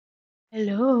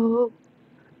Hello.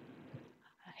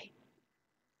 Hi.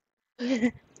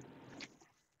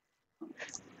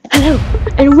 Hello,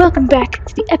 and welcome back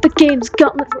to the Epic Games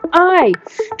Gauntlet where I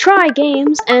try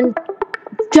games and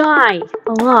die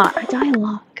a lot. I die a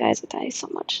lot, guys. I die so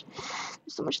much.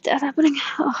 There's so much death happening.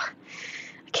 Oh,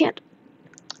 I can't.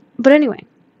 But anyway,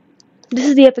 this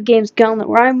is the Epic Games Gauntlet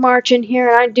where I march in here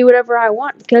and I do whatever I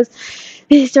want because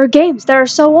these are games that are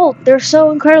so old. They're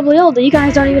so incredibly old that you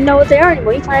guys don't even know what they are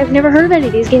anymore. You probably have never heard of any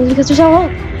of these games because they're so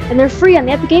old. And they're free on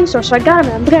the Epic Games Store, so I got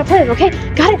them and I'm gonna play them, okay?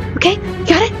 Got it? Okay?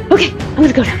 Got it? Okay, I'm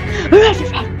gonna go down.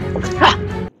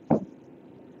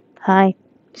 Hi.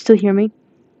 Still hear me?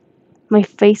 My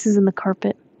face is in the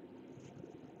carpet.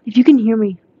 If you can hear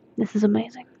me, this is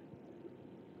amazing.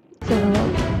 So hello.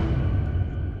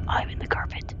 I'm in the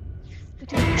carpet.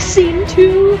 Scene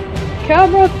 2,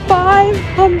 camera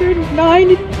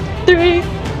 593.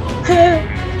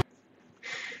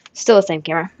 Still the same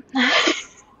camera.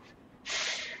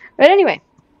 But anyway,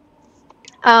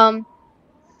 the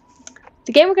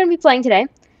game we're going to be playing today,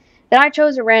 that I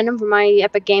chose at random from my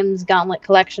Epic Games Gauntlet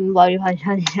collection, blah, blah,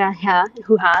 blah, blah,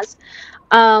 who has,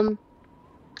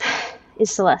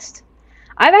 is Celeste.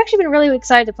 I've actually been really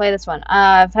excited to play this one.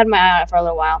 I've had my eye on it for a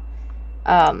little while.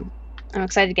 I'm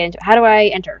excited to get into it. How do I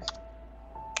enter?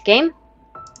 Game?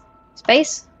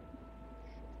 Space?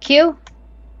 Q?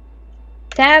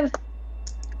 Tab?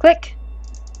 Click?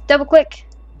 Double click?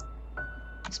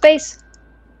 Space?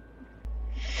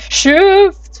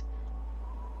 Shift!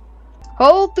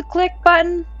 Hold the click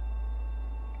button.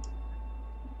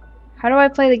 How do I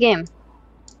play the game?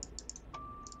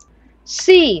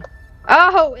 C.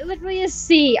 Oh, it literally is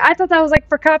C. I thought that was like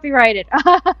for copyrighted.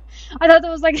 I thought that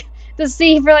was like the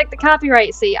C for like the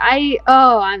copyright C.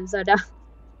 I'm so dumb.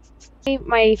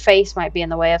 My face might be in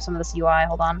the way of some of this UI.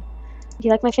 Hold on. Do you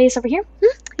like my face over here?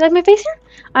 You like my face here?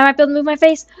 I might be able to move my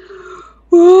face.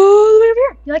 Ooh, over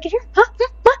here. You like it here? Huh?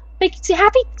 What? Make you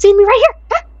happy? Seeing me right here?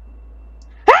 Huh?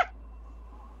 Huh?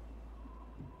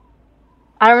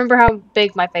 I don't remember how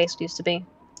big my face used to be.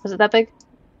 Was it that big?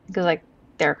 Because like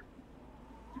there.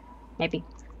 Maybe.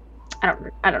 I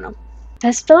don't know.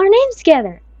 Let's spell our names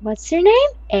together. What's your name?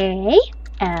 A-L-I-C.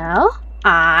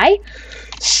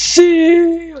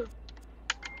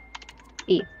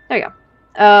 E. There you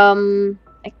go.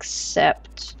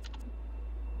 Accept.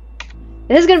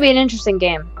 This is gonna be an interesting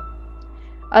game.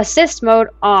 Assist mode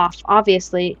off.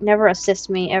 Obviously. Never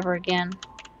assist me ever again.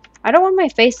 I don't want my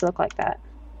face to look like that.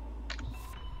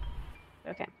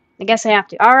 Okay. I guess I have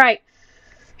to. Alright.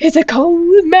 It's a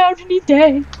cold mountainy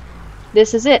day.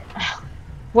 This is it.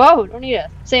 Whoa, don't need to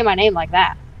say my name like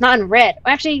that. Not in red.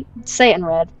 Actually, say it in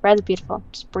red. Red's beautiful.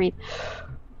 Just breathe.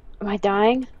 Am I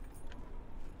dying?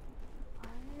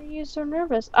 Why are you so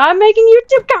nervous? I'm making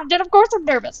YouTube content. Of course I'm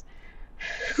nervous.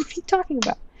 What are you talking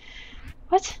about?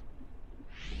 What?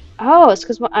 Oh, it's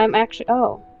because I'm actually...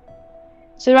 Oh.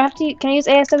 So do I have to... Can I use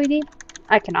ASWD?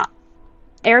 I cannot.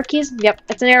 Arrow keys? Yep.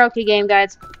 It's an arrow key game,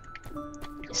 guys.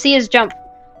 C is jump.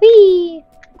 Whee!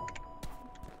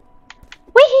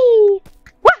 Wee!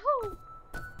 Woohoo!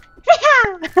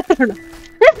 I don't know.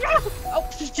 Oh,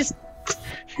 he just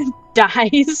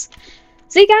dies.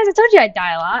 See, guys, I told you I'd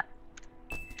die a lot.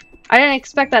 I didn't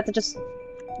expect that to just.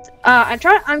 I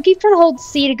keep trying to hold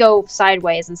C to go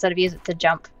sideways instead of use it to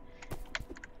jump.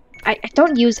 I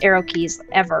don't use arrow keys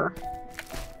ever.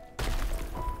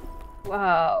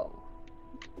 Whoa.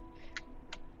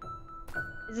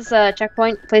 Is this a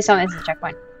checkpoint? Please tell me this is a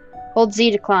checkpoint. Hold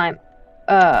Z to climb.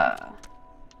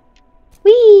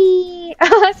 Whee!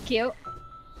 Oh, that's cute.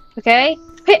 Okay.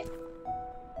 Hit.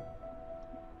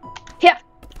 Yeah.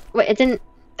 Wait, it didn't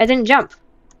jump.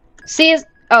 C is.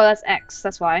 Oh, that's X.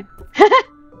 That's why.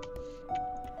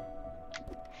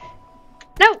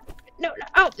 No. No. No.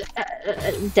 Oh.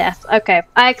 Death. Okay.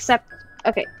 I accept.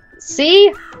 Okay.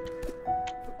 C.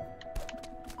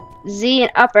 Z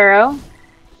and up arrow.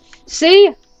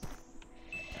 C.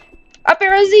 Up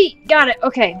arrow Z. Got it.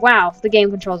 Okay. Wow. The game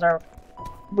controls are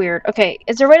weird. Okay,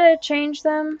 is there a way to change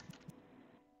them?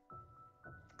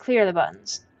 Clear the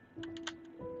buttons.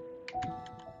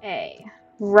 A.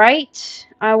 Right.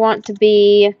 I want to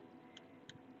be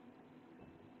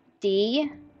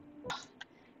D.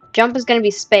 Jump is going to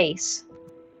be space.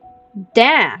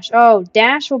 Dash. Oh,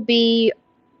 dash will be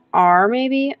R,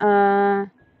 maybe?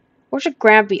 Or should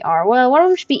grab be R? Well, one of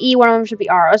them should be E, one of them should be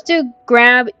R. Let's do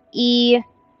grab E.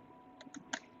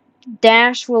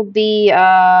 Dash will be,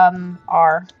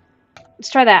 R.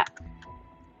 Let's try that.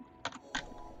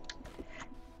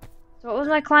 So what was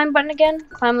my climb button again?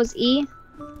 Climb was E.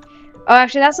 Oh,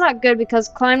 actually, that's not good because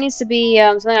climb needs to be,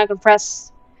 something I can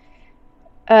press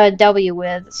W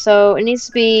with. So it needs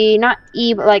to be not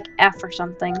E, but like F or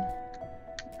something.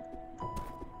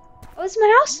 Oh, this is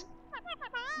my house?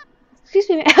 Excuse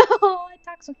me. Oh, I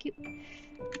talk so cute.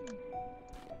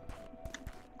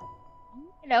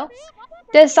 Hello.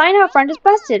 The sign out front is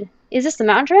busted. Is this the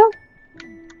mountain trail?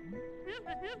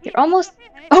 You're almost...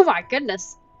 Oh my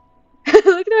goodness. Look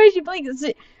at the way she blinks.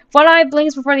 One eye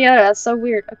blinks before the other. That's so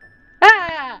weird.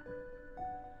 Ah!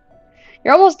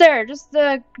 You're almost there. Just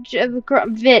the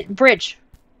bridge.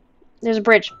 There's a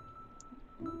bridge.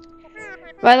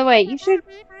 By the way, you should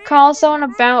call someone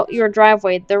about your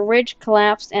driveway. The ridge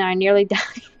collapsed and I nearly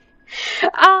died.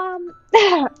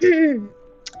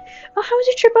 Oh, how was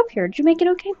your trip up here? Did you make it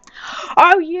okay?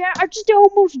 Oh yeah, I just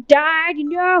almost died, you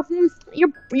know.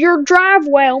 Your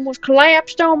driveway almost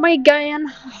collapsed on me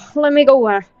again. Let me go.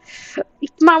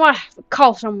 Might want to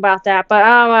call someone about that, but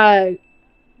I'll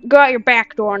go out your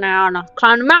back door now and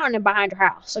climb the mountain in behind your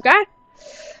house, okay?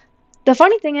 The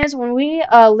funny thing is, when we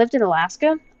lived in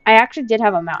Alaska, I actually did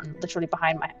have a mountain literally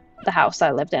behind the house that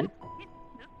I lived in.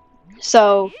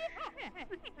 So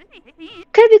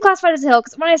could it be classified as a hill?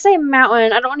 Because when I say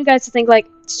mountain, I don't want you guys to think like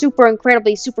super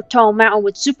incredibly super tall mountain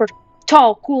with super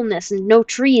tall coolness and no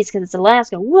trees because it's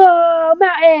Alaska. Whoa,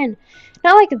 mountain!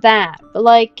 Not like that, but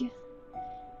like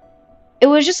it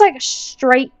was just like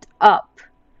straight up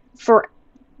for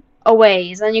a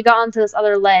ways, and you got onto this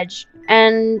other ledge,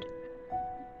 and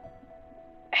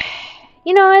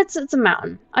you know it's a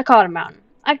mountain. I call it a mountain.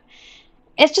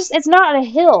 It's not a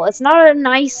hill. It's not a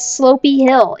nice slopey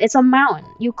hill. It's a mountain.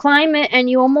 You climb it and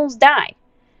you almost die.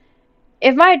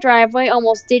 If my driveway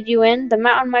almost did you in, the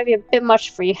mountain might be a bit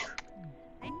much for you.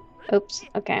 Oops.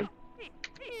 Okay.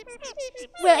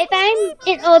 Well, if I'm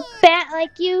an old bat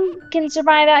like you can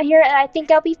survive out here, I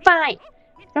think I'll be fine.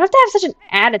 You don't have to have such an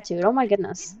attitude. Oh my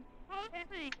goodness.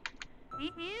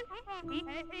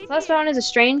 Celeste Mountain is a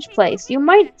strange place. You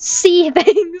might see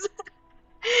things.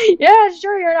 Yeah,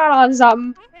 sure you're not on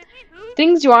something.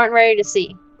 Things you aren't ready to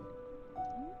see.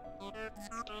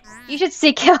 You should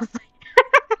seek help.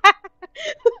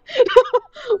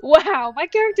 Wow, my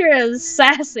character is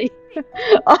sassy.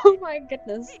 Oh my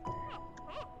goodness.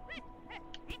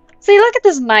 See, look at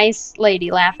this nice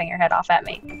lady laughing her head off at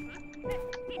me.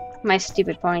 My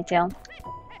stupid ponytail.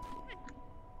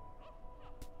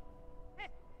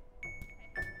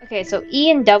 Okay, so E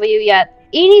and W, yeah.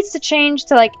 E needs to change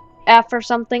to like F or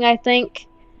something, I think.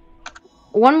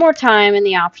 One more time in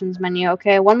the options menu,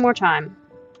 okay? One more time.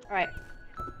 Alright.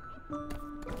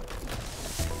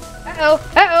 Uh-oh,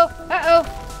 uh-oh,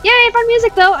 uh-oh. Yay, fun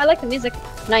music though! I like the music.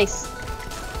 Nice.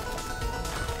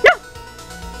 No!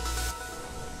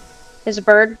 There's a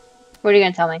bird. What are you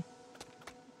gonna tell me?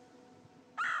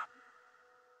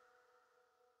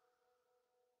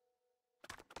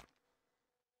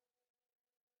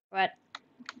 What?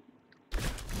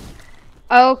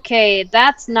 Okay,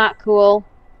 that's not cool.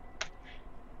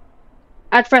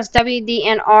 I have to press W, D,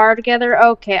 and R together.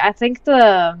 Okay, I think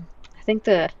the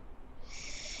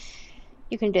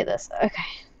you can do this. Okay.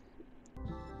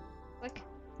 Click.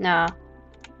 No.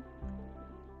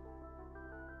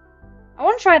 I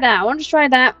want to try that. I want to try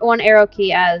that one arrow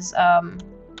key as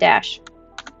dash.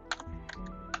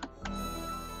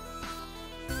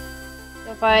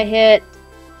 So if I hit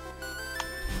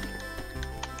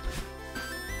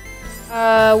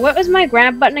what was my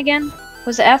grab button again?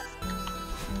 Was it F?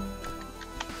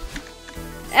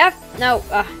 F? No,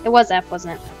 it was F,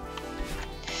 wasn't it?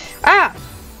 Ah!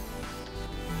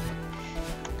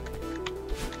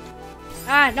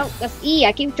 Ah, no, that's E.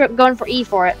 I keep going for E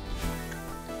for it.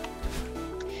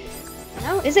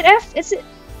 No, is it F? Is it?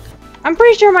 I'm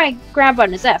pretty sure my grab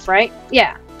button is F, right?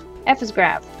 Yeah. F is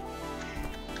grab.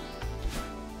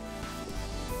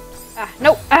 Ah,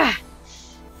 no, ah!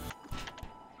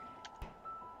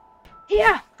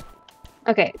 Yeah!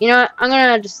 Okay, you know what? I'm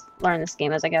gonna just learn this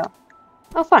game as I go.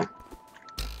 Oh, fun.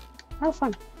 Oh,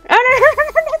 fun. Oh,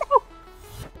 no.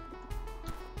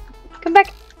 Come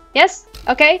back. Yes?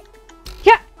 Okay.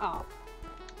 Yeah. Oh.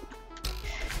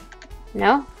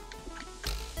 No.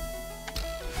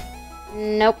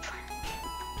 Nope.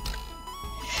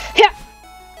 Yeah.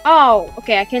 Oh,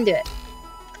 okay, I can do it.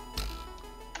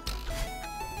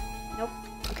 Nope.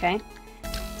 Okay.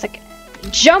 It's like,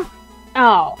 jump.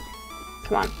 Oh.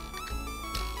 Come on.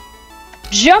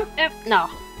 Jump. No.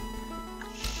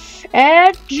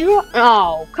 And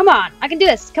oh, come on! I can do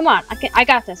this. Come on, I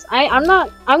got this. I'm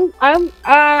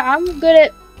good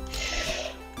at.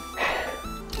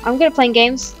 I'm good at playing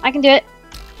games. I can do it.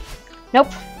 Nope.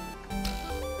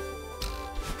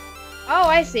 Oh,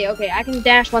 I see. Okay, I can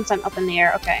dash once I'm up in the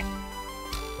air. Okay.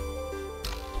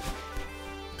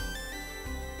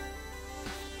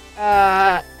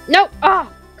 Nope.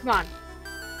 Oh, come on.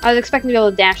 I was expecting to be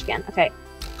able to dash again. Okay.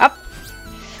 Up.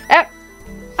 Up.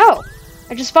 Oh,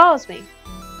 it just follows me.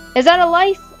 Is that a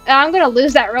life? I'm gonna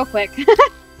lose that real quick.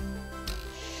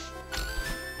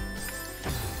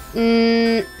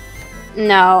 No,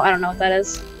 I don't know what that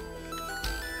is.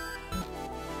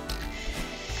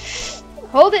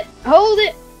 Hold it, hold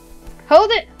it,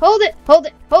 hold it, hold it, hold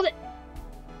it, hold it.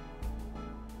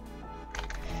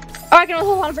 Oh, I can only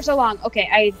hold on for so long. Okay,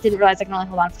 I didn't realize I can only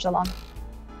hold on for so long.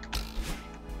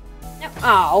 No.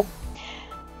 Oh.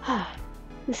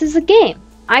 This is a game.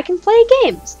 I can play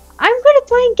games. I'm good at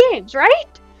playing games, right?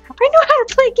 I know how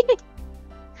to play games.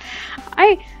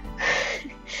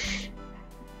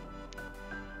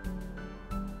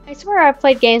 I swear I've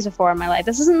played games before in my life.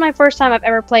 This isn't my first time I've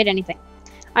ever played anything.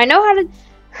 I know how to...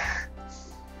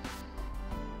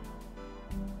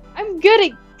 I'm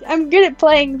good at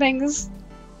playing things.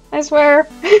 I swear.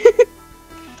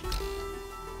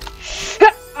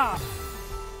 Oh.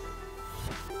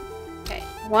 Okay.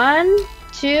 1,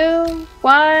 2,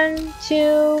 1,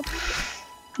 2.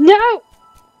 No!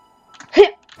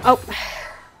 Oh.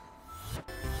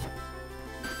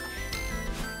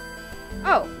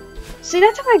 Oh. See,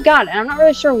 that's how I got it. I'm not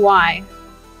really sure why.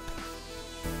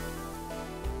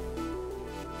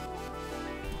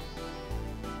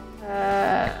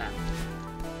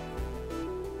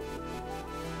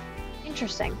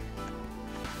 Interesting.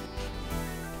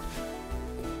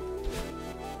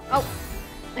 Oh.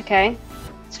 Okay.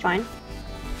 It's fine.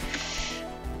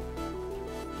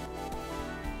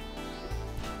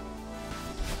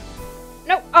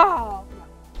 No. Oh.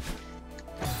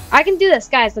 I can do this,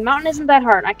 guys. The mountain isn't that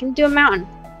hard. I can do a mountain.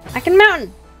 I can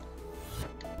mountain.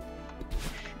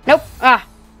 Nope. Ah.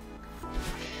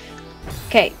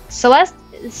 Okay, Celeste.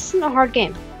 This isn't a hard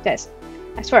game, guys.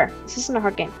 I swear, this isn't a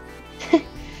hard game.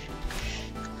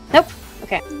 Nope.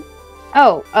 Okay.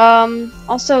 Oh.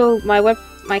 Also, my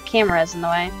camera is in the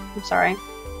way. I'm sorry.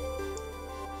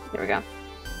 There we go.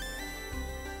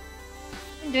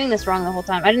 I've been doing this wrong the whole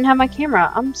time. I didn't have my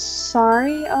camera. I'm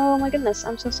sorry. Oh my goodness.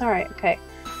 I'm so sorry. Okay.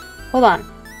 Hold on.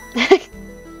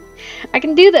 I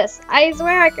can do this. I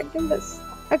swear I can do this.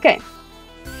 Okay.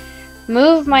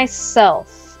 Move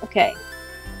myself. Okay.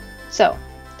 So.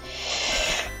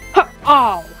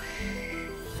 Oh.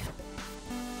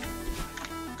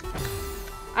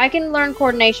 I can learn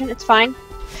coordination. It's fine.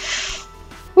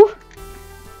 Whew.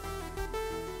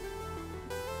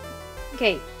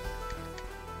 Okay.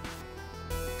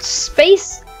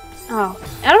 Space. Oh.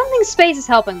 I don't think space is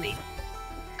helping me.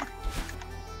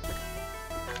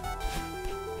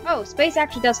 Oh, space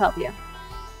actually does help you.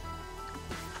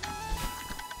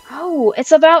 Oh,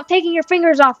 it's about taking your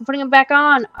fingers off and putting them back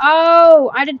on.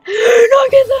 Oh, I didn't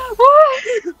not get that. Ah.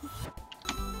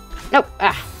 Nope.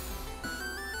 Ah.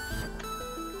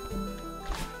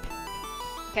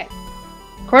 Okay.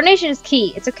 Coordination is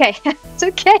key. It's okay. It's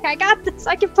okay. I got this.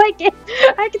 I can play game.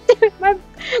 I can do it.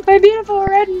 My beautiful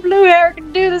red and blue hair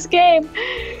can do this game.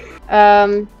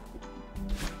 Oh,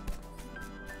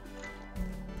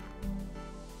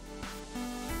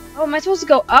 am I supposed to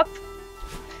go up?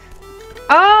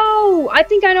 Oh, I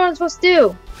think I know what I'm supposed to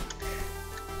do.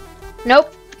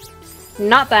 Nope.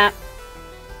 Not that.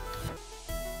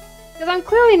 Because I'm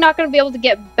clearly not going to be able to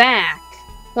get back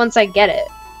once I get it.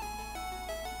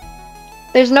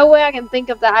 There's no way I can think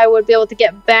of that I would be able to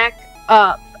get back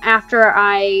up after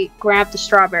I grab the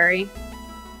strawberry.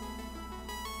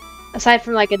 Aside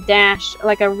from like a dash,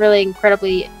 like a really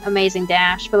incredibly amazing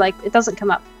dash, but like it doesn't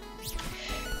come up.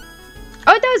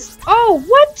 Oh, it does! Oh,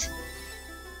 what?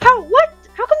 What?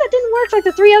 How come that didn't work like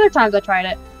the 3 other times I tried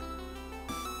it?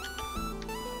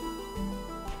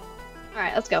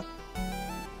 Alright, let's go.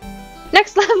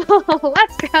 Next level!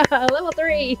 Let's go! Level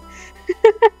 3!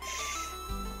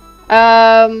 What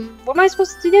am I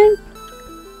supposed to be doing?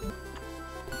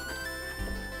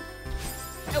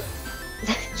 Nope.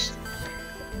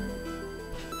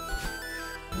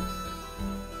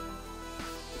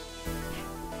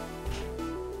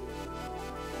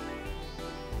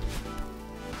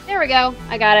 There we go.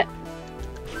 I got it.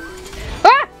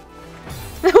 Ah!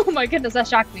 Oh my goodness, that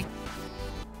shocked me.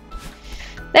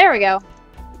 There we go.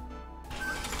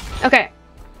 Okay.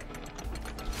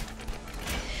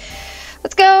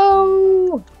 Let's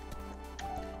go!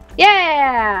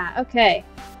 Yeah! Okay.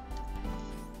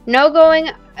 No going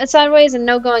sideways and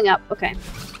no going up. Okay.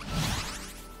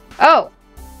 Oh!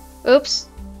 Oops.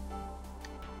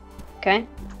 Okay.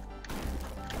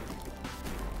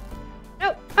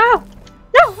 No! Oh!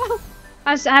 No! Oh!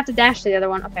 I have to dash to the other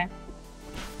one. Okay.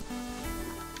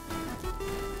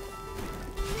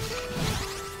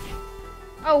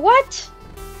 Oh, what?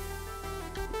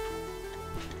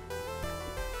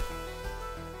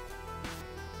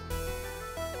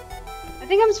 I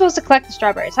think I'm supposed to collect the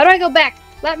strawberries. How do I go back?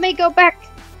 Let me go back.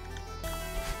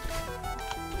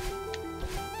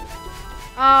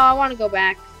 Oh, I want to go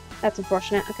back. That's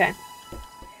unfortunate. Okay.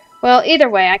 Well, either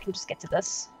way, I can just get to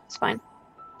this. It's fine.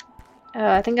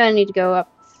 I think I need to go up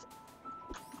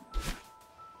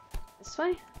this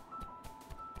way.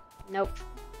 Nope.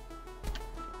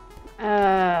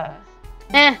 I'm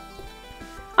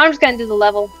just gonna do the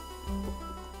level.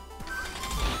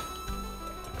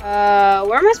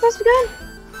 Where am I supposed to be going?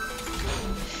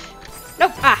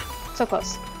 Nope. Ah, so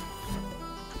close.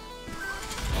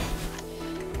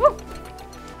 Woo!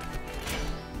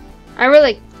 I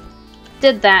really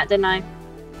did that, didn't I?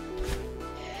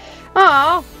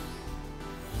 Oh.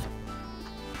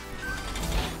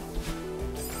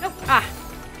 Nope. Ah.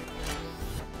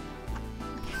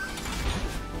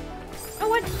 Oh,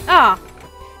 what? Ah.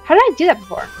 How did I do that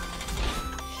before?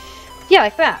 Yeah,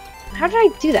 like that. How did I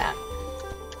do that?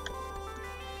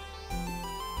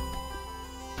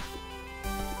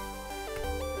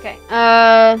 Okay,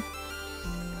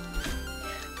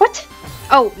 what?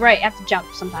 Oh, right, I have to jump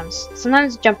sometimes.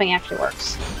 Sometimes jumping actually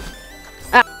works.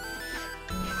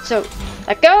 So,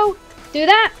 let go, do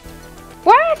that.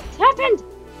 What happened?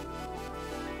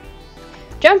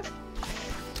 Jump.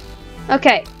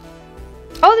 Okay.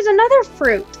 Oh, there's another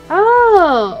fruit.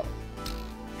 Oh.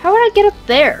 How would I get up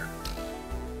there?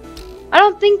 I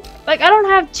don't think, like, I don't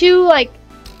have two, like,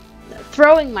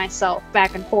 throwing myself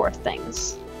back and forth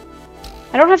things.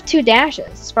 I don't have 2 dashes,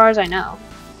 as far as I know.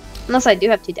 Unless I do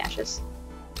have 2 dashes.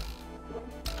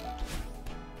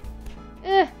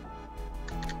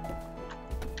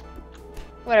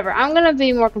 Whatever, I'm gonna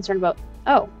be more concerned about...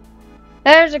 Oh.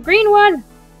 There's a green one!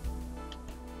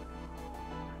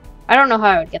 I don't know how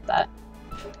I would get that.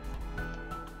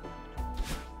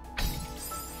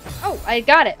 Oh, I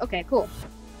got it. Okay, cool.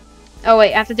 Oh,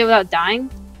 wait, I have to do it without dying?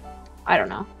 I don't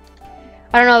know.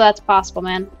 I don't know if that's possible,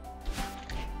 man.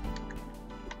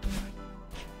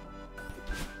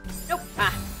 Nope.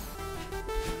 Ah.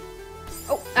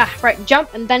 Oh, right.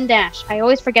 Jump and then dash. I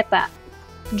always forget that.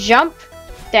 Jump,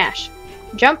 dash.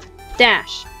 Jump,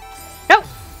 dash. Nope.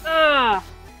 Ah.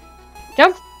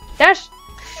 Jump, dash.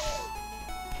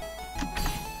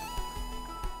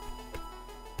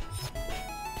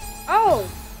 Oh,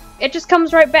 it just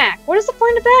comes right back. What is the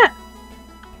point of that?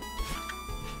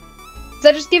 Does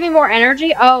that just give me more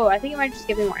energy? Oh, I think it might just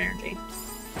give me more energy.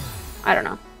 I don't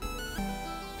know.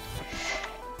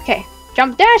 Okay,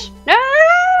 jump, dash. No,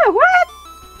 what?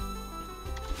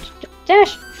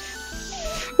 Dash.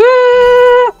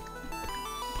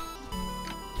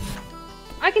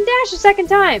 I can dash a second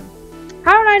time.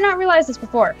 How did I not realize this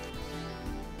before?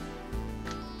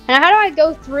 And how do I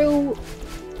go through?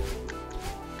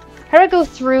 How do I go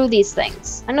through these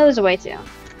things? I know there's a way to.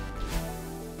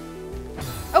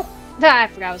 Oh, I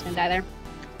forgot I was gonna die there.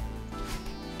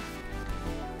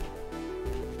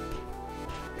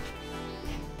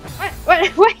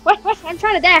 What? I'm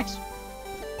trying to dash.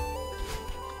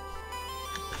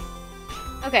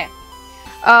 Okay.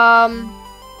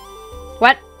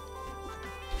 What?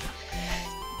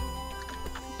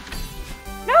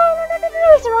 No,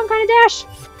 it's the wrong kind of dash.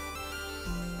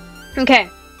 Okay.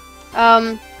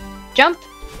 Jump,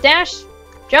 dash,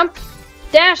 jump,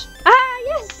 dash. Ah,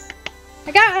 yes!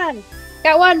 I got one!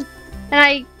 Got one! And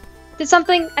I did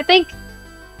something, I think.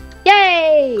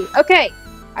 Yay! Okay.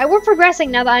 We're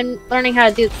progressing now that I'm learning how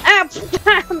to do... Ah!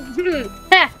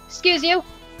 Excuse you.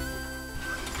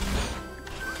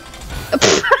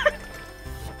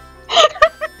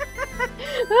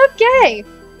 Okay.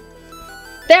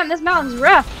 Damn, this mountain's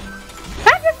rough.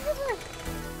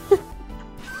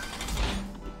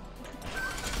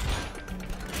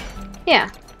 Yeah.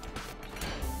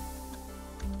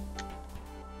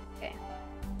 Okay.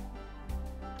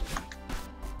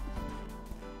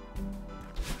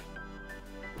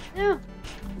 No.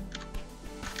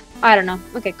 I don't know.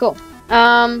 Okay, cool.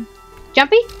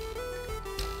 Jumpy?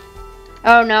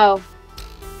 Oh no.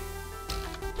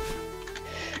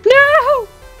 No!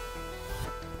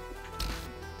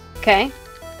 Okay.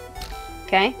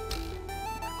 Okay.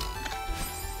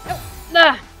 Oh,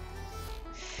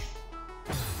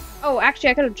 oh, actually,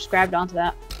 I could have just grabbed onto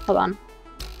that. Hold on.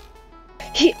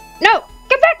 No!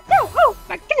 Get back! No! Oh,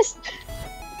 my goodness!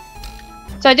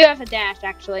 So I do have to dash,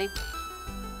 actually.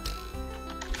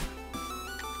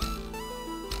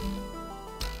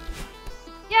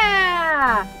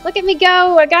 Yeah! Look at me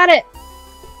go! I got it!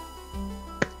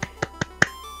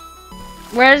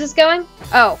 Where is this going?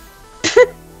 Oh.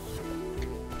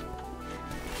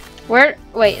 Where?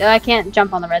 Wait, I can't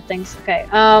jump on the red things. Okay,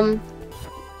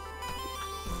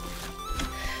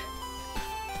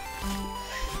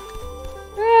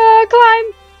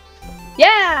 climb!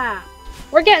 Yeah!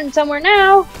 We're getting somewhere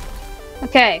now.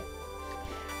 Okay.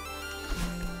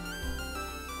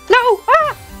 No!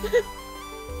 Ah!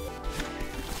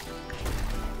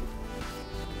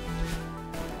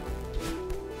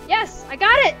 Yes, I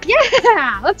got it!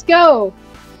 Yeah! Let's go!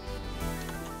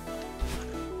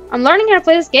 I'm learning how to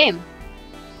play this game.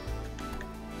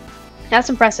 That's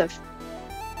impressive.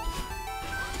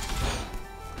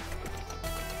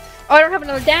 Oh, I don't have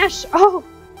another dash. Oh!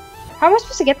 How am I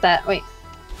supposed to get that? Wait.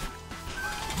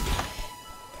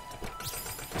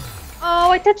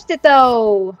 Oh, I touched it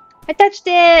though! I touched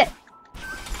it!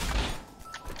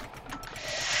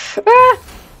 Ah!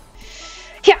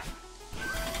 Yeah!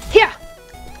 Yeah!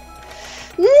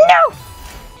 No!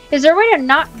 Is there a way to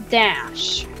not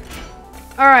dash?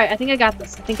 Alright, I think I got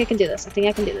this. I think I can do this. I think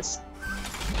I can do this.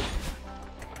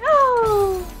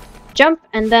 Oh! Jump,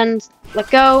 and then let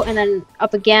go, and then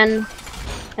up again,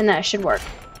 and that should work.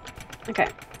 Okay.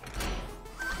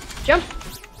 Jump.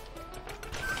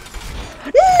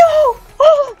 No!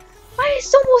 Oh! I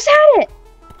just almost had it!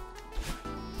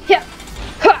 Yeah.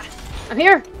 Ha! I'm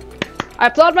here. I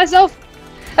applaud myself.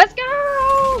 Let's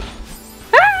go!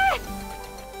 Ah!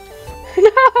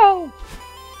 No!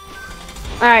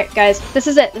 Alright, guys. This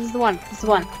is it. This is the one. This is the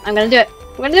one. I'm gonna do it.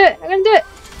 I'm gonna do it. I'm gonna do it.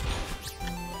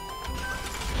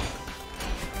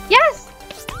 Yes!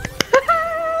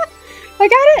 I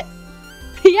got it!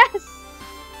 Yes!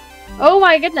 Oh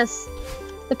my goodness.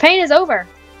 The pain is over.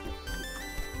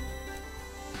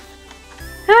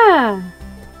 Ah.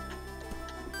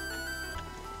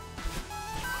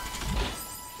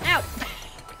 Ow.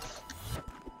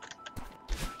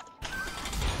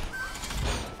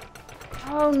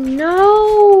 Oh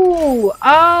no!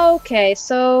 Okay,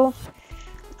 so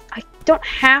I don't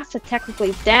have to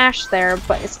technically dash there,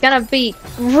 but it's gonna be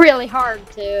really hard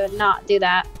to not do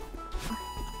that.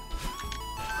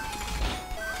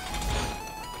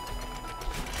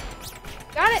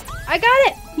 Got it! I got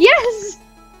it! Yes!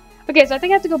 Okay, so I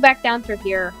think I have to go back down through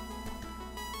here.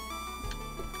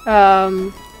 Ouch.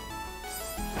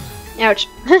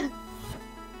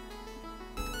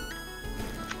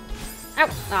 Ow!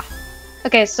 Ah.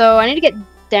 Okay, so I need to get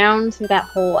down through that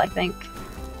hole, I think.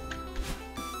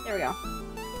 There we go.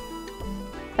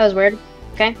 That was weird.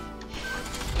 Okay.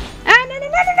 Ah, no, no,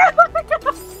 no, no,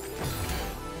 no!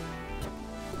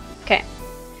 Okay.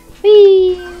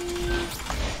 Whee!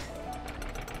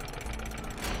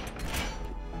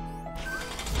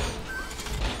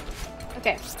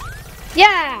 Okay.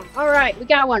 Yeah! Alright, we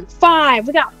got one. 5!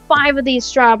 We got 5 of these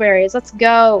strawberries. Let's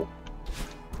go.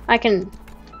 I can...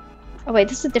 Oh wait,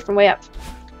 this is a different way up.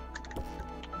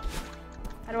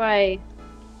 How do I...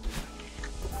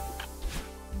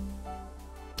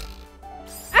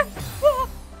 Ah! Ah!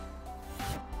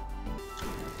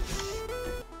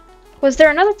 Was there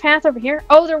another path over here?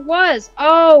 Oh, there was!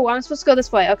 Oh, I'm supposed to go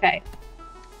this way. Okay.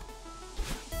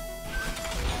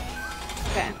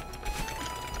 Okay.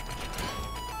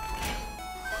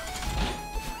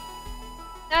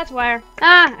 That's wire.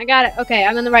 Ah, I got it. Okay,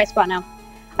 I'm in the right spot now.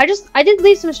 I did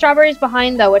leave some strawberries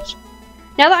behind though, which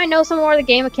now that I know some more of the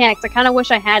game mechanics, I kind of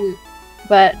wish I hadn't.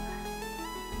 But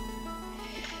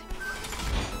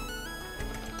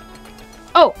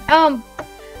oh,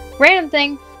 random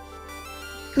thing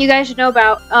you guys should know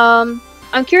about.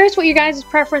 I'm curious what your guys'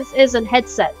 preference is in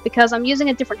headset because I'm using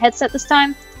a different headset this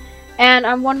time, and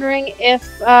I'm wondering if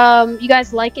you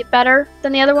guys like it better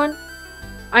than the other one.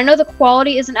 I know the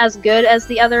quality isn't as good as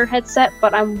the other headset,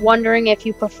 but I'm wondering if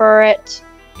you prefer it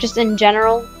just in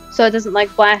general, so it doesn't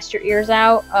like blast your ears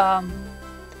out.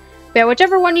 Yeah,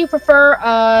 whichever one you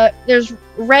prefer. There's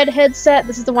red headset.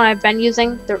 This is the one I've been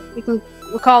using.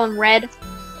 We'll call them red.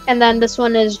 And then this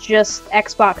one is just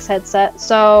Xbox headset.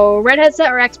 So red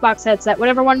headset or Xbox headset,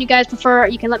 whatever one you guys prefer,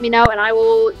 you can let me know, and I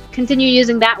will continue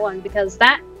using that one because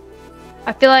that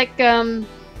I feel like it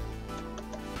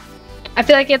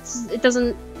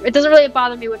doesn't really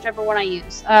bother me whichever one I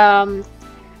use. I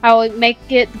will make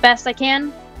it the best I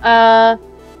can.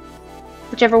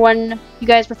 Whichever one you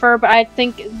guys prefer, but I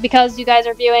think because you guys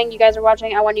are viewing, you guys are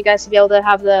watching, I want you guys to be able to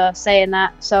have the say in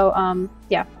that. So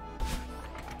yeah.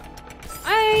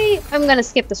 I'm gonna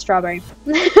skip the strawberry.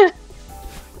 I'm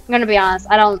gonna be honest.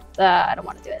 I don't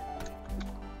want to do it.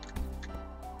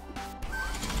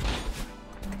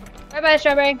 Bye bye,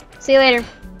 strawberry. See you later.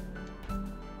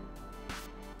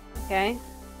 Okay.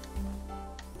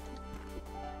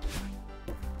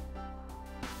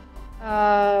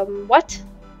 What?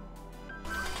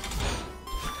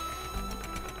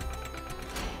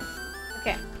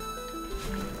 Okay.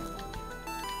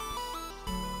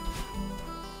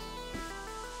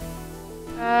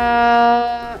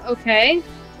 Okay.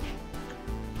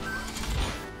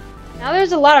 Now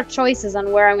there's a lot of choices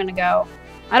on where I'm gonna go.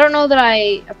 I don't know that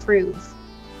I approve.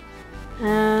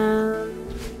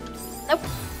 Nope.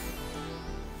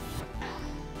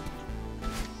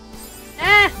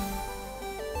 Ah!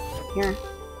 Here.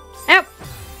 Ow!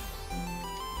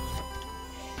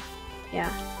 Yeah.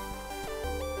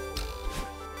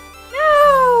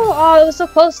 No! Oh, it was so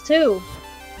close too.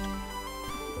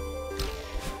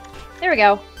 There we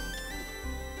go.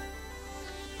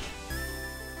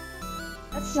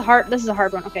 This is a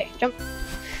hard one. Okay, jump.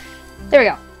 There we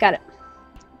go. Got it.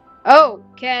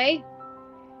 Okay.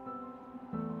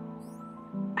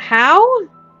 How?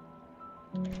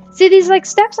 See these like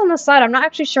steps on the side, I'm not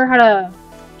actually sure how to...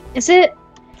 Is it...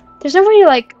 There's no way to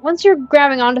like... Once you're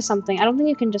grabbing onto something, I don't think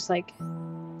you can just like...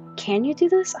 Can you do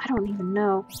this? I don't even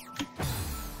know.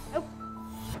 Nope.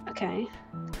 Okay.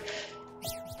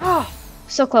 Oh,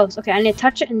 so close. Okay, I need to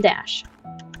touch it and dash.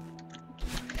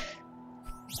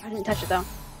 I didn't touch it though.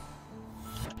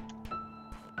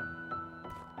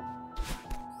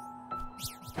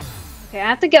 Okay, I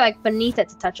have to get like beneath it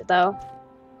to touch it though.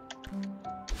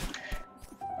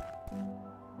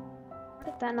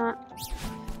 Did that not?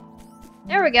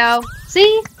 There we go.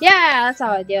 See? Yeah, that's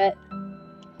how I do it.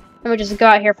 Let me just go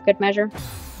out here for good measure.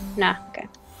 Nah, okay.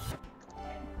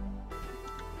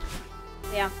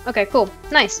 Yeah, okay, cool.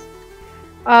 Nice.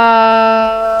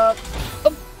 Oh,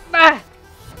 ah.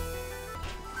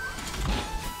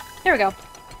 There we go.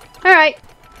 Alright.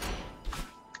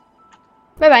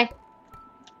 Bye-bye.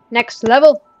 Next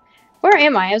level. Where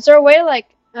am I? Is there a way to like,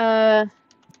 Oh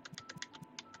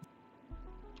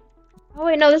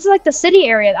wait, no, this is like the city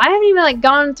area. I haven't even like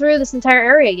gone through this entire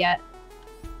area yet.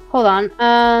 Hold on.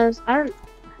 I don't...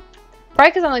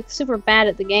 Probably because I'm like super bad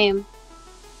at the game.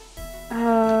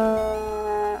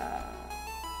 I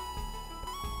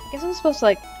guess I'm supposed to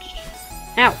like...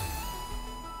 Ow.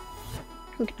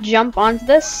 Jump onto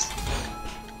this.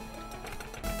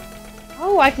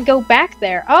 Oh, I can go back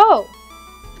there. Oh!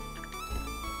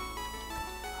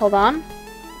 Hold on.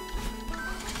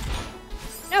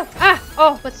 No! Ah!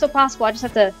 Oh, but it's still possible. I just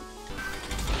have to...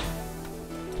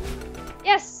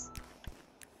 Yes!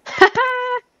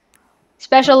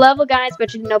 Special level, guys,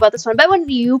 but you didn't know about this one. But when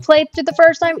you played through the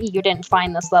first time, you didn't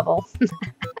find this level.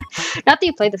 Not that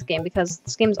you played this game, because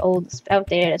this game's old, it's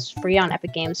outdated, it's free on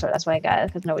Epic Games, so that's why I got it,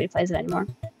 because nobody plays it anymore.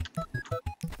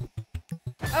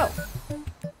 Oh.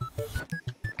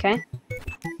 Okay.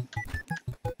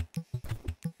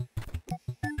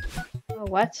 Oh,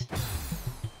 what?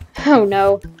 Oh,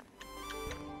 no.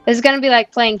 This is gonna be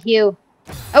like playing Hue.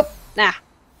 Oh, nah.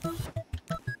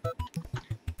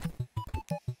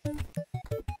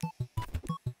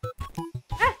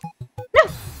 Ah! No!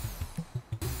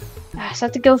 I just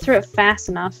have to go through it fast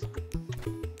enough.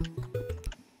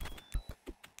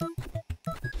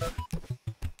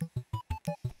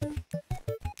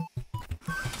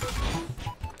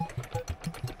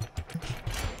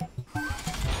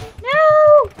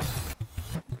 No!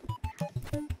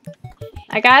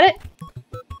 I got it.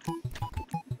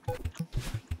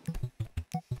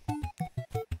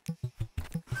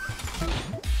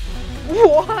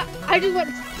 What? I just went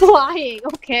flying,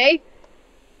 okay.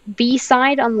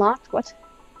 B-side unlocked? What?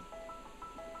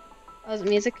 Oh, is it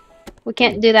music? We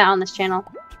can't do that on this channel.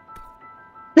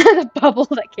 The bubble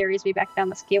that carries me back down,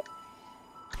 that's cute.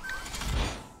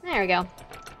 There we go.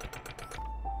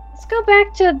 Let's go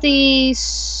back to the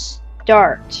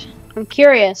start. I'm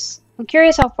curious. I'm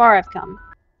curious how far I've come.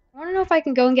 I want to know if I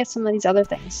can go and get some of these other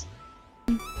things.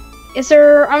 Is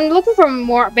there... I'm looking for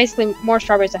more, basically more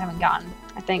strawberries I haven't gotten,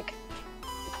 I think.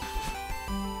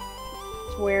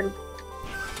 It's weird.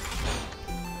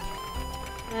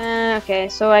 Okay,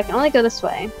 so I can only go this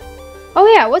way. Oh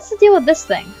yeah, what's the deal with this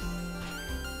thing?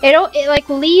 It like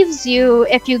leaves you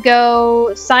if you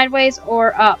go sideways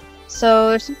or up. So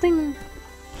there's something...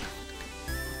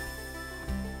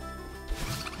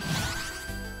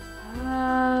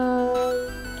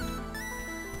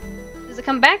 Does it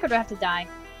come back or do I have to die?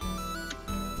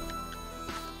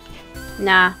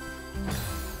 Nah.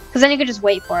 Because then you could just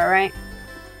wait for it, right?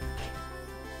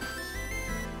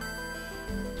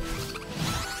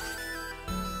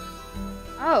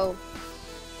 Oh.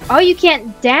 Oh, you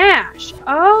can't dash.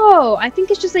 Oh, I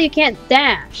think it's just that you can't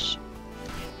dash.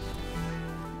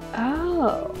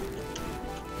 Oh.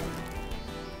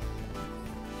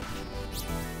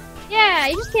 Yeah,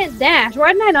 you just can't dash.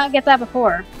 Why didn't I not get that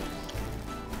before?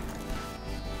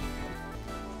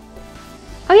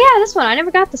 Oh yeah, this one. I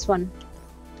never got this one.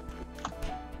 I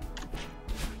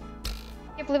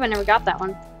can't believe I never got that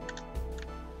one.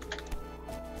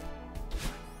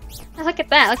 Oh, look at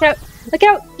that. Look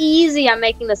how easy I'm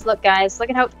making this look, guys. Look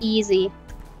at how easy.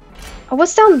 Oh,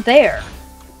 what's down there?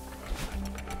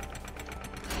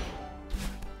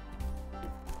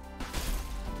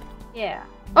 Yeah.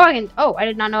 Oh, I can. Oh, I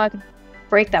did not know I could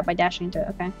break that by dashing into it.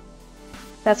 Okay.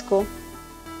 That's cool.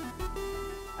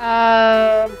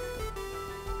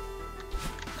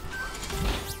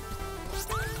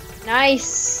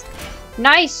 Nice.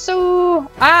 Nice. So,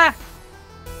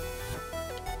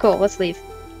 cool. Let's leave.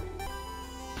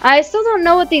 I still don't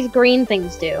know what these green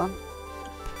things do.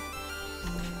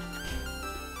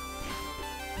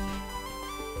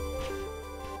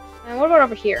 And what about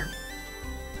over here?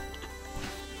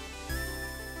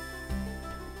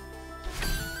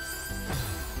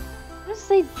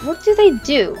 What do they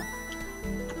do?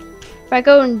 If I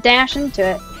go and dash into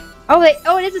it. Oh,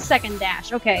 it is a second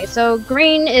dash. Okay, so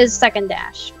green is second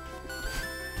dash.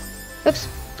 Oops.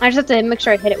 I just have to make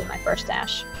sure I hit it with my first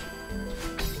dash.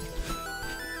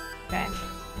 Okay.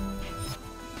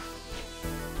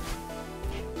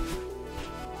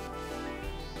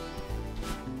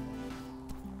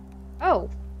 Oh.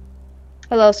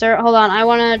 Hello, sir. Hold on. I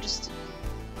wanna just...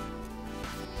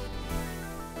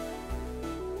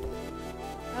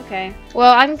 Okay.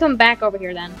 Well, I can come back over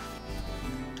here then.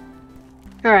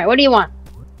 Alright, what do you want?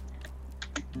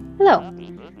 Hello.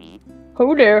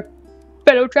 Hello there,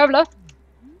 fellow traveler.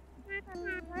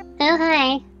 Oh,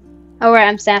 hi. Oh, right,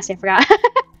 I'm sassy, I forgot.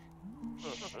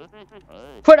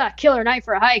 Put a killer night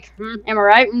for a hike. Am I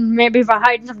right? Maybe if I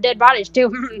hide some dead bodies,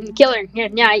 too. Killer.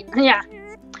 Yeah.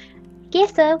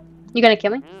 Guess so. You gonna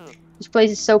kill me? This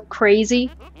place is so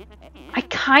crazy. I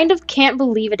kind of can't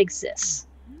believe it exists.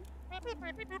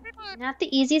 Not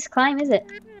the easiest climb, is it?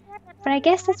 But I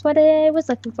guess that's what I was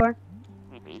looking for.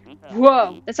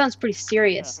 Whoa, that sounds pretty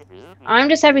serious. I'm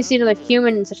just happy to see another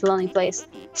human in such a lonely place.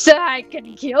 So I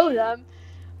could kill them.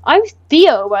 I'm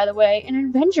Theo, by the way, an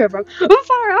adventurer from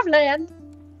far off land.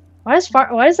 Why does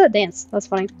that dance? That's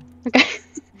funny. Okay.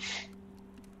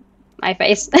 My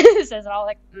face says it all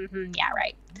like, yeah,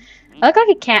 right. I look like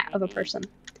a cat of a person.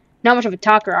 Not much of a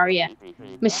talker, are you?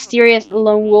 Mysterious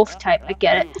lone wolf type, I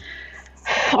get it.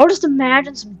 I'll just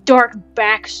imagine some dark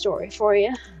backstory for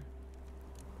you.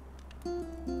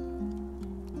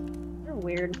 You're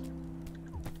weird.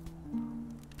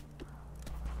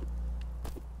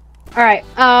 Alright,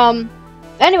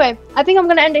 anyway, I think I'm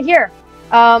gonna end it here.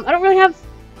 I don't really have,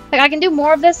 like, I can do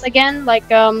more of this, again, like,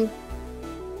 did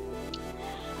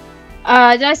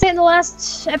I say it in the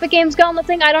last Epic Games Gauntlet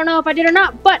thing? I don't know if I did or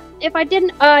not, but if I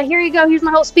didn't, here you go, here's my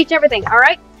whole speech and everything,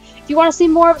 alright? If you want to see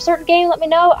more of a certain game, let me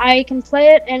know. I can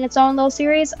play it in its own little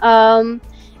series.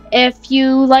 If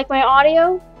you like my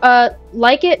audio,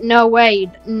 like it? No way.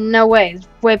 No way. It's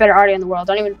way better audio in the world.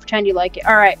 Don't even pretend you like it.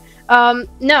 Alright.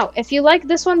 No. If you like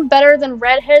this one better than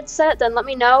Red Headset, then let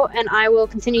me know, and I will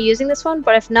continue using this one.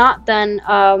 But if not, then,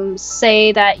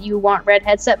 say that you want Red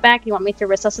Headset back, you want me to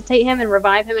resuscitate him and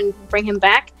revive him and bring him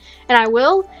back, and I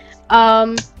will.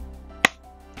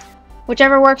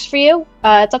 Whichever works for you.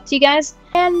 It's up to you guys.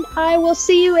 And I will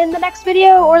see you in the next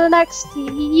video or the next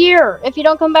year. If you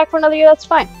don't come back for another year, that's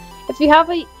fine. If you have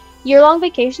a year-long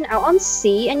vacation out on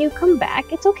sea and you come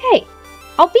back, it's okay.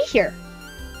 I'll be here.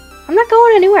 I'm not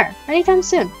going anywhere anytime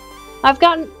soon. I've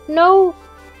got no,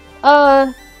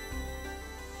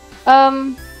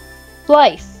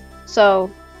 life.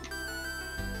 So,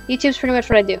 YouTube's pretty much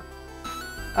what I do.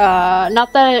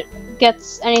 Not that it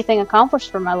gets anything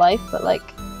accomplished for my life, but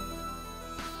like,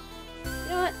 you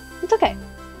know what? It's okay.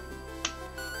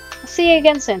 I'll see you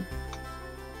again soon.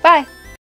 Bye.